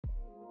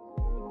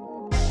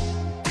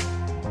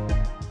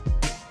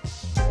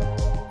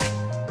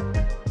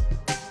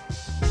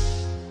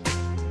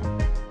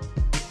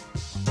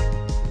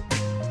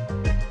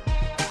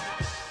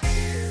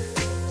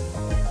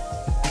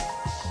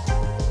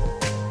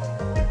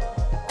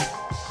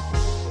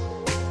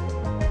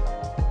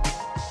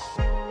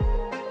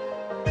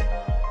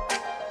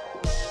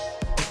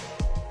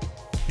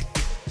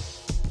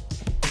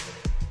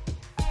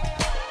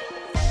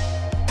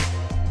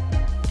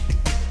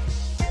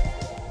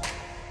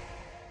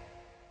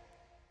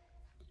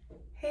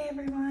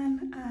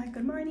everyone,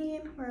 good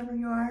morning wherever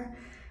you are.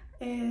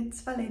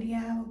 It's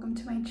Valeria. Welcome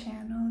to my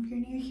channel. If you're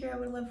new here, I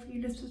would love for you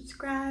to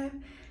subscribe.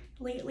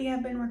 Lately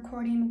I've been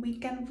recording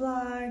weekend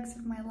vlogs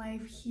of my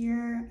life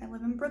here. I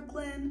live in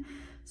Brooklyn,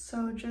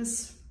 so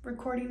just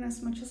recording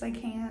as much as I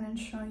can and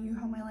showing you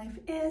how my life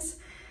is.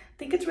 I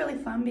think it's really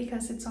fun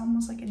because it's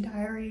almost like a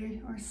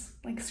diary or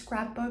like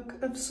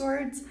scrapbook of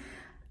sorts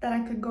that I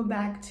could go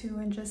back to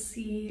and just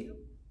see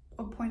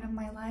what point of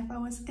my life I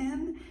was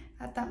in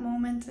at that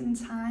moment in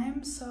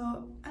time.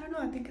 So I don't know,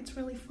 I think it's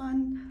really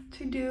fun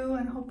to do,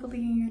 and hopefully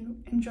you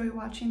enjoy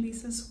watching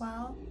these as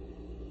well.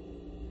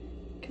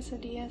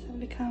 Quesadillas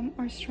have become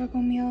our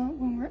struggle meal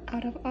when we're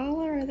out of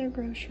all our other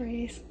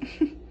groceries.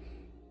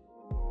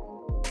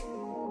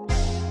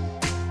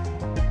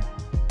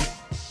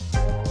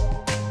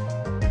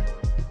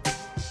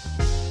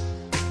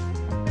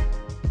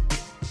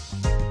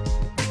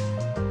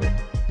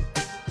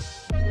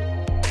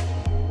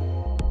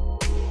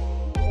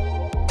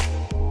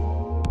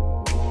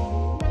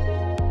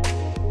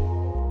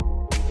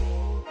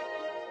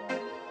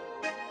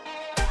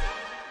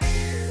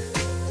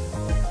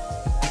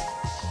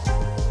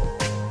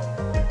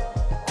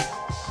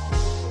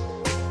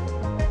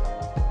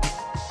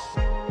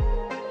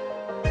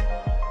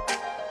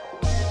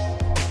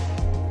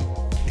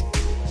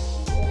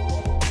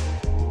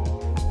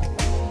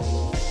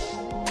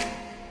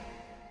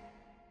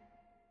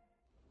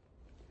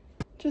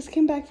 Just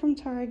came back from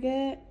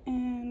Target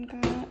and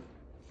got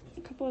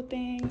a couple of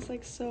things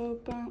like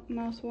soap,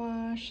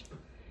 mouthwash,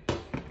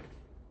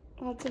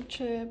 lots of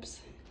chips.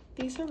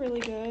 These are really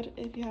good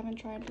if you haven't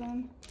tried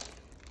them.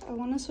 I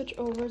want to switch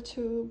over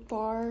to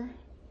bar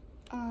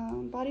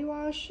body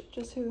wash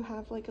just to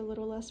have like a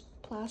little less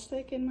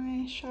plastic in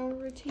my shower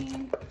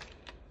routine.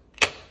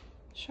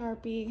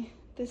 Sharpie,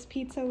 this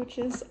pizza which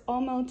is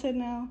all melted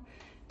now,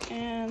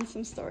 and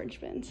some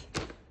storage bins.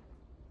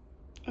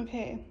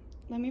 Okay.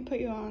 Let me put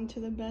you on to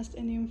the best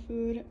Indian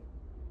food,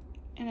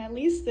 and at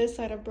least this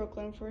side of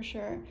Brooklyn for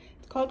sure.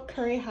 It's called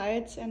Curry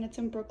Heights, and it's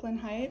in Brooklyn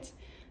Heights.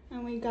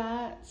 And we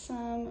got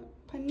some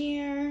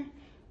paneer,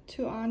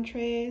 2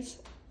 entrees,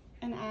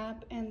 an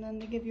app, and then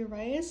they give you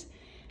rice.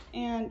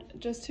 And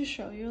just to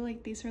show you,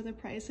 like, these are the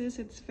prices.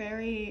 It's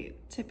very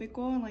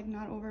typical and like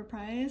not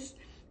overpriced.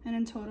 And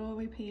in total,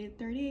 we paid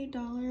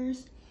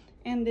 $38.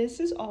 And this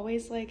is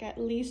always like at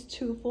least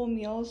 2 full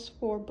meals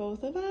for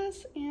both of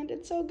us, and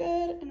it's so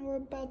good, and we're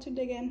about to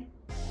dig in.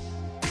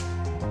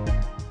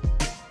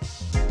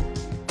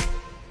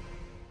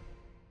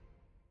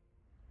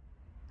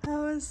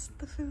 How is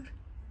the food?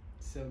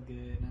 So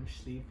good. I'm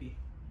sleepy.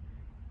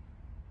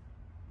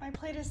 My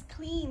plate is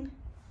clean.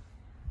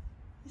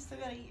 You still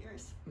gotta eat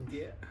yours.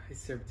 Yeah, I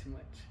served too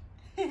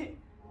much.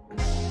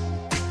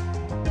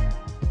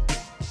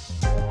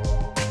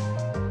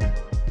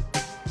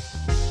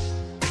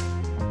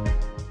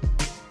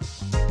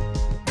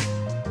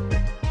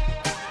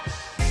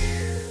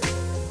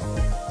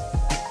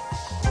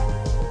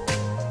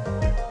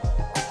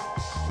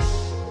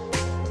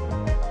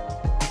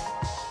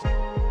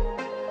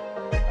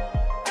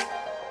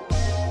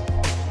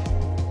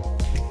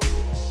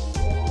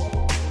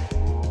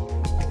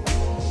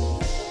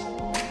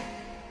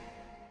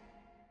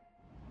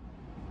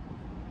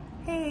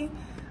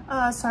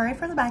 Sorry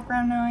for the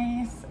background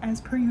noise.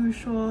 As per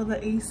usual,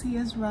 the AC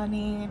is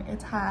running,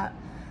 it's hot,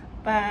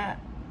 but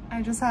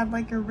I just had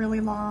like a really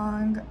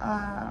long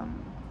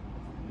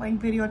like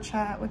video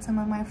chat with some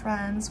of my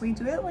friends. We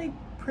do it like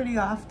pretty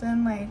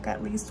often, like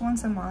at least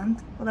once a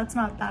month. Well, that's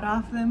not that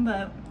often,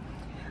 but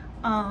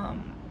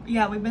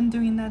yeah, we've been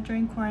doing that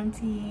during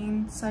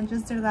quarantine, so I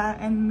just did that.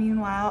 And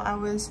meanwhile, I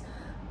was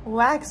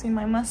waxing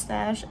my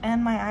mustache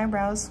and my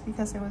eyebrows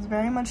because it was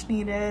very much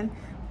needed.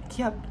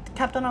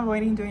 Kept on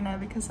avoiding doing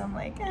that because I'm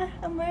like,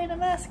 I'm wearing a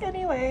mask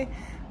anyway.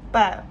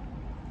 But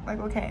like,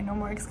 okay, no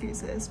more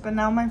excuses. But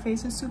now my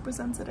face is super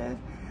sensitive.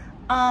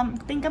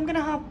 Think I'm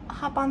gonna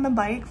hop on the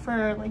bike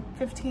for like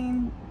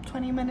 15-20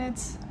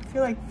 minutes. I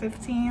feel like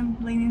 15,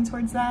 leaning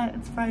towards that.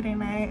 It's Friday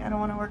night, I don't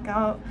want to work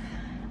out,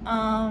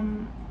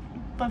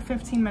 but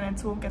 15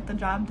 minutes will get the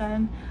job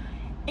done.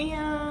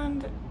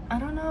 And I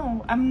don't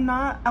know,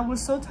 I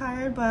was so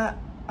tired, but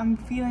I'm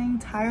feeling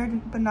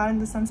tired, but not in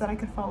the sense that I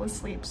could fall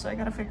asleep. So I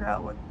gotta figure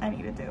out what I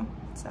need to do,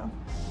 so.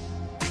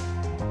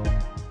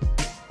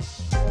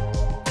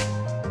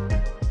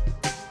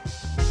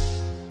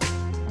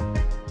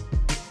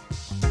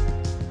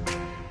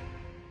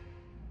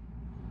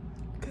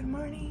 Good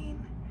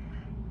morning.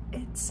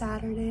 It's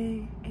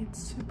Saturday. It's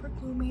super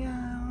gloomy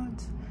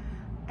out,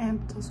 and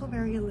it's also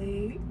very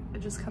late. I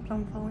just kept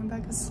on falling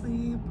back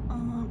asleep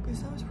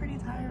because I was pretty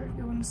tired.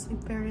 I went to sleep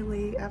very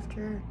late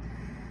after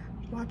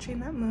watching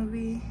that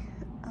movie.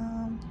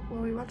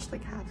 Well, we watched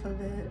like half of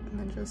it and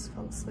then just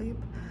fell asleep.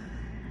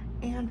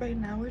 And right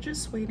now we're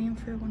just waiting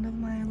for one of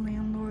my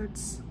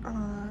landlord's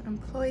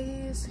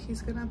employees.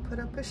 He's gonna put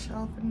up a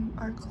shelf in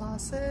our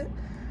closet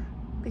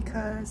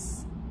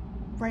because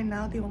right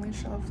now the only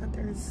shelf that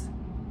there's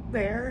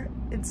there,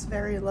 it's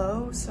very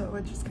low, so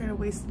it just kind of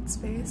wasted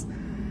space.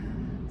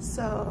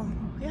 So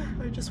yeah,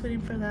 we're just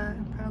waiting for that.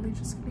 I'm probably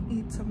just gonna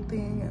eat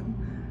something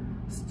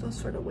and still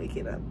sort of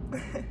waking up.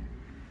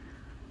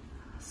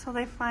 So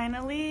they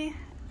finally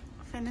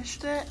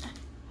finished it.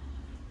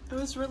 It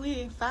was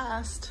really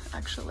fast,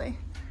 actually.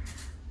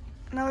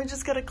 Now we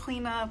just gotta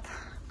clean up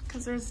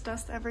because there's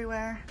dust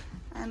everywhere,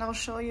 and I'll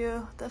show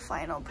you the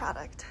final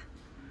product.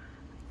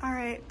 All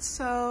right,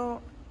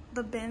 so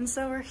the bins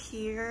that were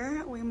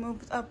here, we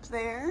moved up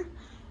there,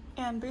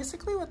 and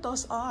basically what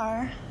those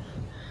are,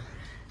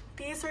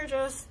 these are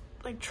just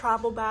like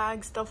travel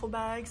bags, duffel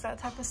bags, that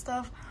type of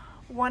stuff.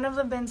 One of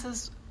the bins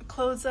is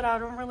clothes that I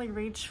don't really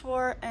reach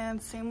for,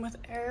 and same with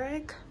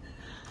Eric.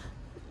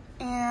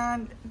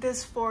 And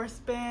this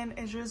fourth bin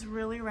is just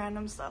really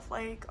random stuff,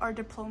 like our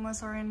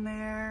diplomas are in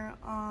there,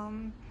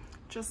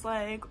 just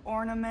like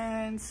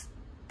ornaments,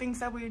 things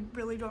that we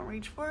really don't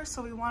reach for.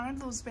 So we wanted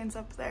those bins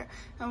up there,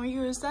 and we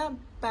use that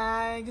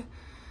bag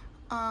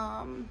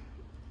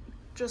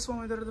just when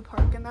we go to the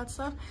park and that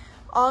stuff.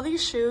 All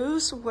these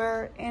shoes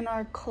were in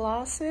our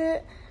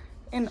closet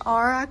in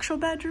our actual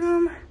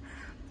bedroom,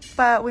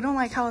 but we don't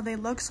like how they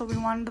look, so we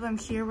wanted them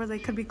here where they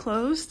could be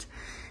closed.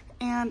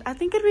 And I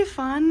think it'd be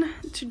fun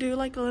to do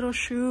like a little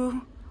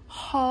shoe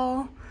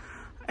haul,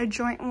 a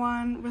joint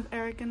one with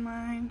Eric and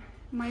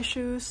my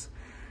shoes,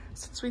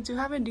 since we do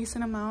have a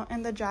decent amount.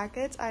 And the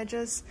jackets,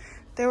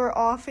 they were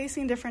all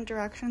facing different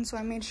directions, so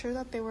I made sure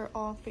that they were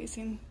all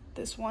facing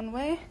this one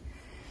way.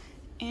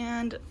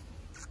 And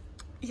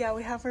yeah,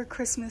 we have our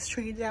Christmas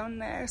tree down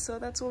there, so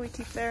that's what we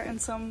keep there,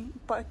 and some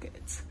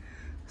buckets.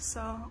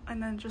 So,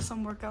 and then just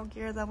some workout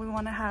gear that we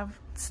want to have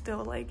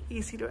still like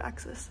easy to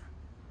access.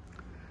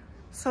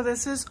 So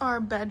this is our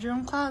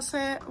bedroom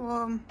closet.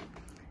 Well,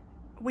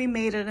 we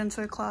made it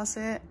into a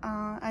closet.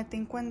 I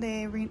think when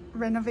they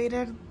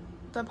renovated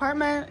the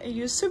apartment, it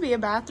used to be a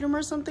bathroom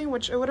or something,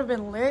 which it would have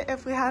been lit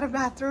if we had a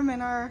bathroom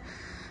in our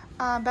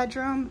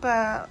bedroom,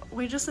 but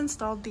we just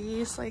installed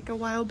these like a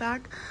while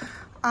back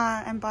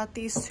and bought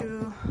these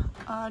two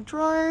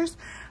drawers.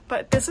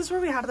 But this is where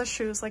we have the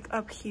shoes, like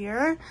up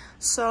here.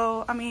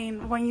 So I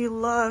mean, when you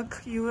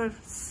look, you would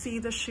see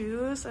the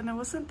shoes, and it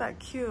wasn't that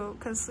cute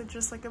because it's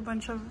just like a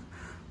bunch of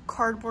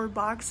cardboard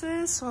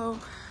boxes. So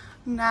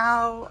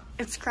now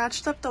it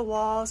scratched up the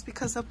walls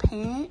because the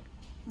paint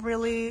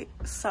really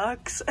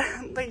sucks.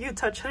 Like you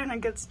touch it and it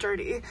gets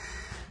dirty.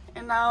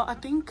 And now I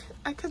think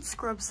I could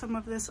scrub some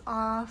of this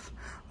off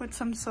with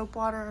some soap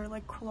water or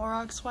like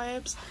Clorox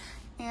wipes.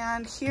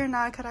 And here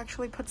now I could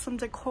actually put some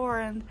decor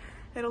and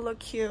it'll look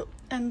cute.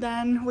 And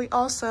then we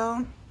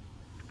also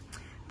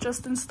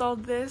just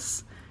installed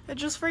this. It's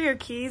just for your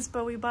keys,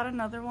 but we bought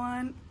another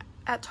one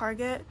at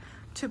Target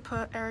to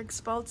put Eric's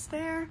belts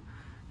there.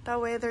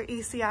 That way they're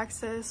easy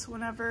access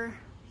whenever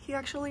he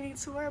actually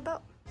needs to wear a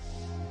belt.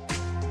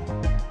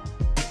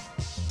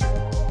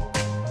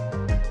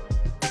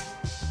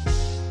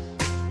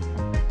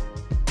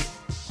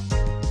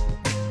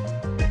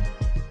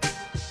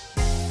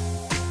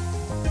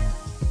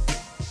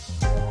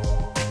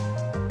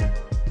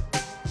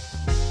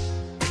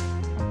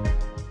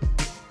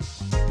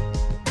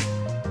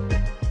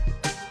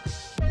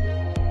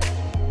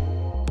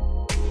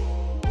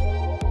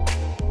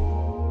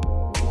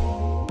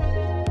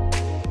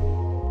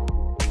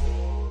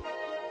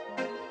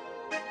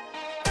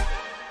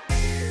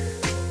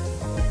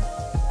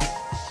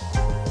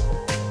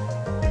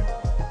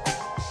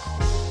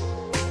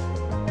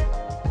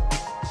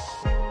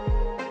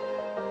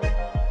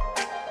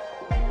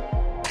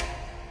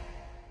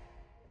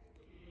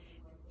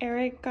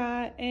 Eric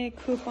got a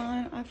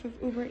coupon off of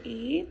Uber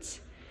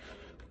Eats,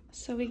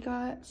 so we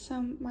got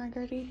some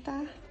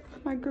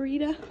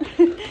margarita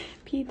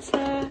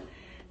pizza,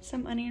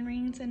 some onion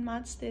rings, and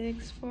mod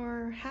sticks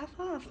for half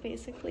off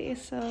basically.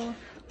 So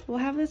we'll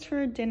have this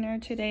for dinner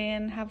today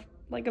and have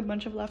like a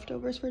bunch of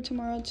leftovers for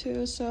tomorrow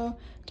too. So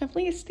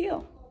definitely a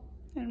steal,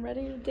 and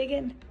ready to dig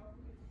in.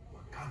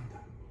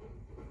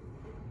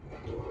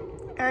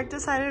 Eric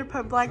decided to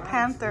put Black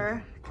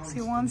Panther because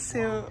he wants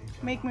to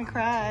make me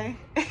cry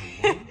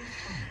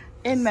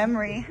in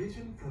memory.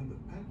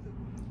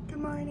 Good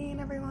morning,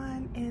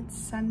 everyone. It's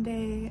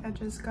Sunday. I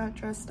just got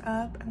dressed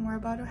up and we're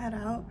about to head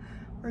out.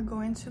 We're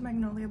going to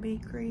Magnolia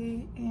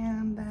Bakery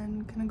and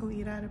then gonna go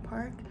eat at a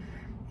park.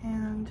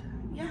 And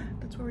yeah,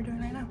 that's what we're doing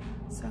right now.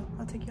 So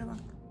I'll take you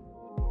along.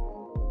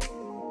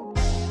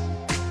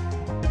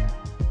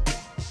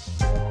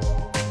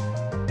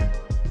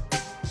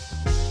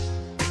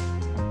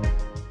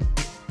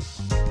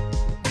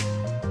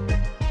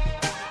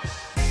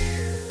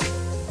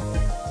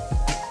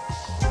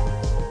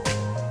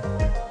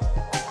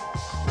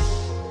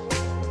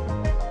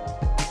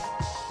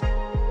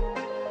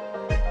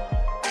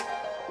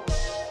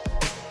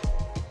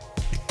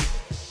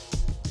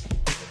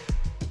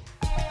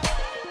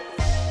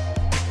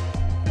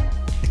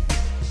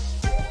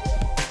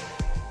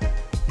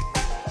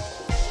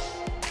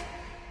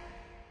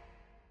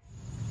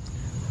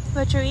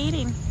 What you're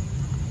eating?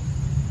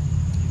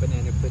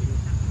 Banana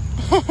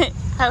pudding.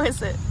 How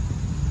is it?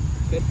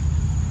 Good.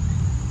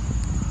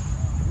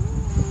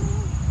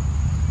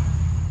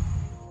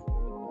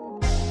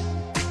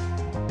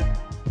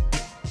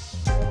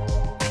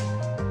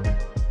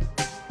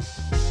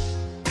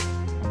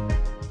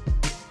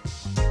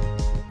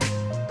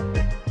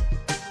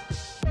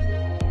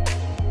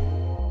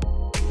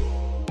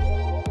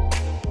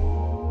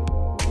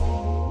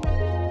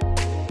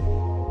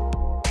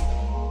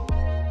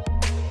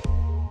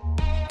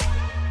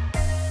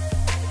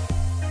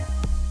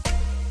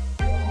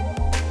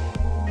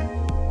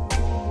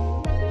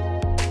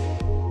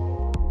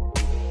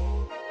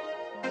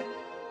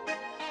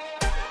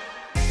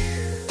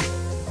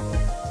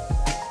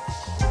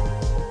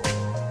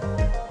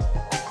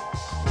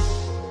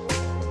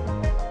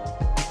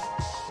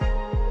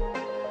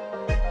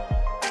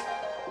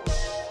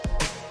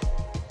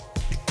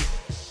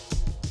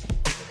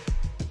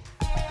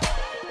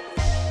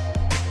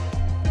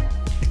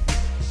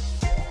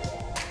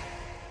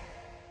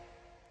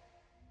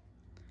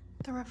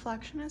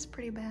 reflection is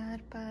pretty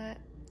bad, but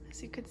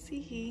as you could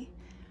see,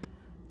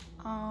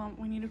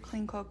 we need to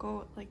clean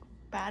Coco like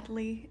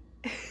badly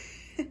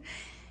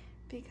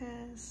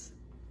because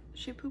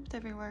she pooped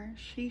everywhere.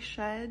 She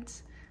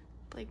sheds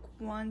like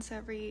once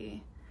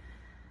every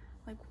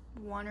like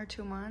 1 or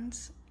 2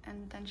 months,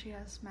 and then she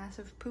has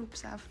massive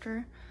poops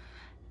after.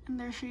 And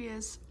there she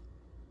is.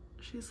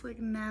 She's like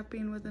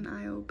napping with an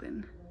eye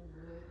open.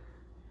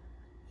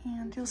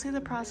 And you'll see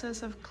the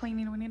process of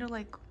cleaning. We need to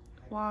like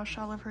wash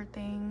all of her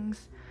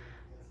things,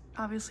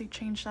 obviously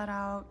change that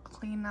out,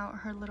 clean out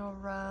her little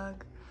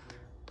rug.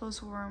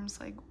 Those worms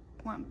like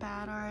went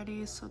bad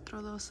already, so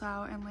throw those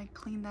out and like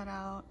clean that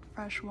out,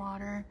 fresh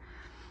water.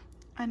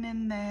 And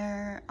in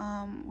there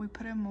we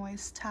put a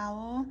moist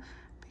towel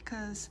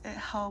because it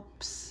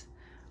helps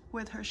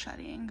with her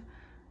shedding.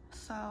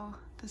 So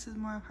this is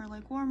more of her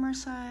like warmer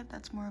side,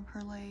 that's more of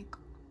her like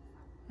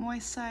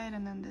moist side,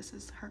 and then this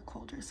is her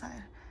colder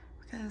side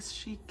because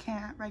she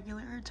can't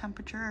regulate her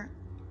temperature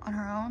on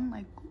her own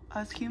like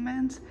us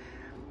humans.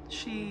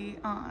 She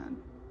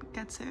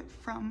gets it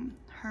from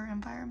her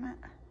environment.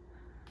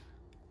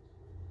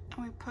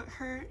 And we put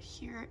her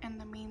here in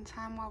the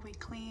meantime while we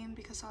clean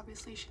because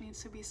obviously she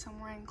needs to be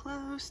somewhere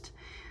enclosed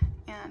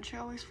and she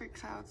always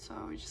freaks out, so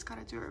we just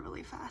gotta do it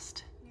really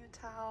fast. New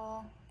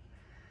towel.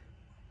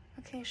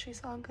 Okay, she's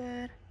all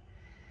good.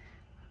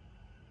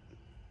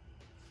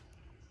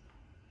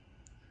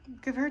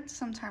 Give her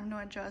some time to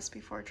adjust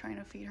before trying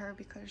to feed her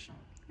because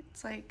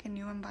it's like a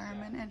new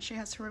environment and she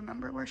has to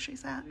remember where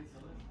she's at.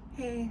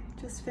 Hey,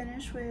 just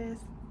finished with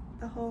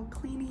the whole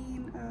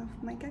cleaning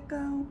of my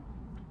gecko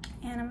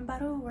and I'm about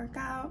to work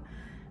out,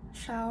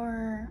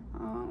 shower,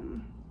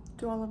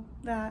 do all of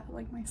that,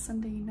 like my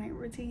Sunday night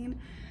routine.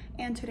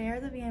 And today are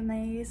the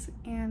VMAs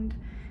and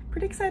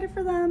pretty excited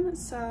for them,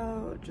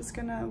 so just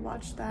gonna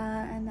watch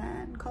that and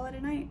then call it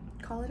a night,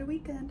 call it a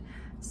weekend.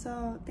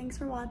 So thanks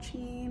for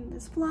watching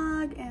this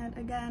vlog, and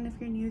again, if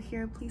you're new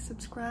here, please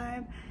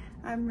subscribe.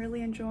 I'm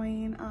really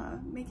enjoying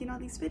making all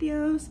these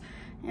videos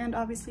and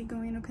obviously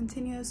going to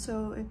continue.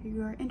 So if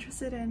you are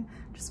interested in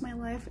just my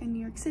life in New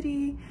York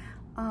City,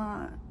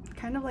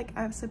 kind of like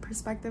as a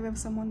perspective of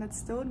someone that's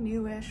still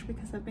newish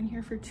because I've been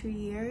here for 2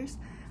 years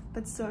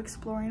but still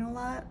exploring a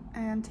lot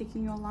and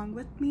taking you along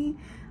with me,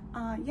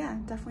 yeah,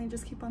 definitely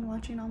just keep on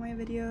watching all my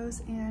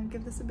videos and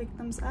give this a big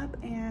thumbs up.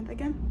 And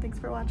again, thanks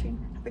for watching.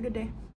 Have a good day.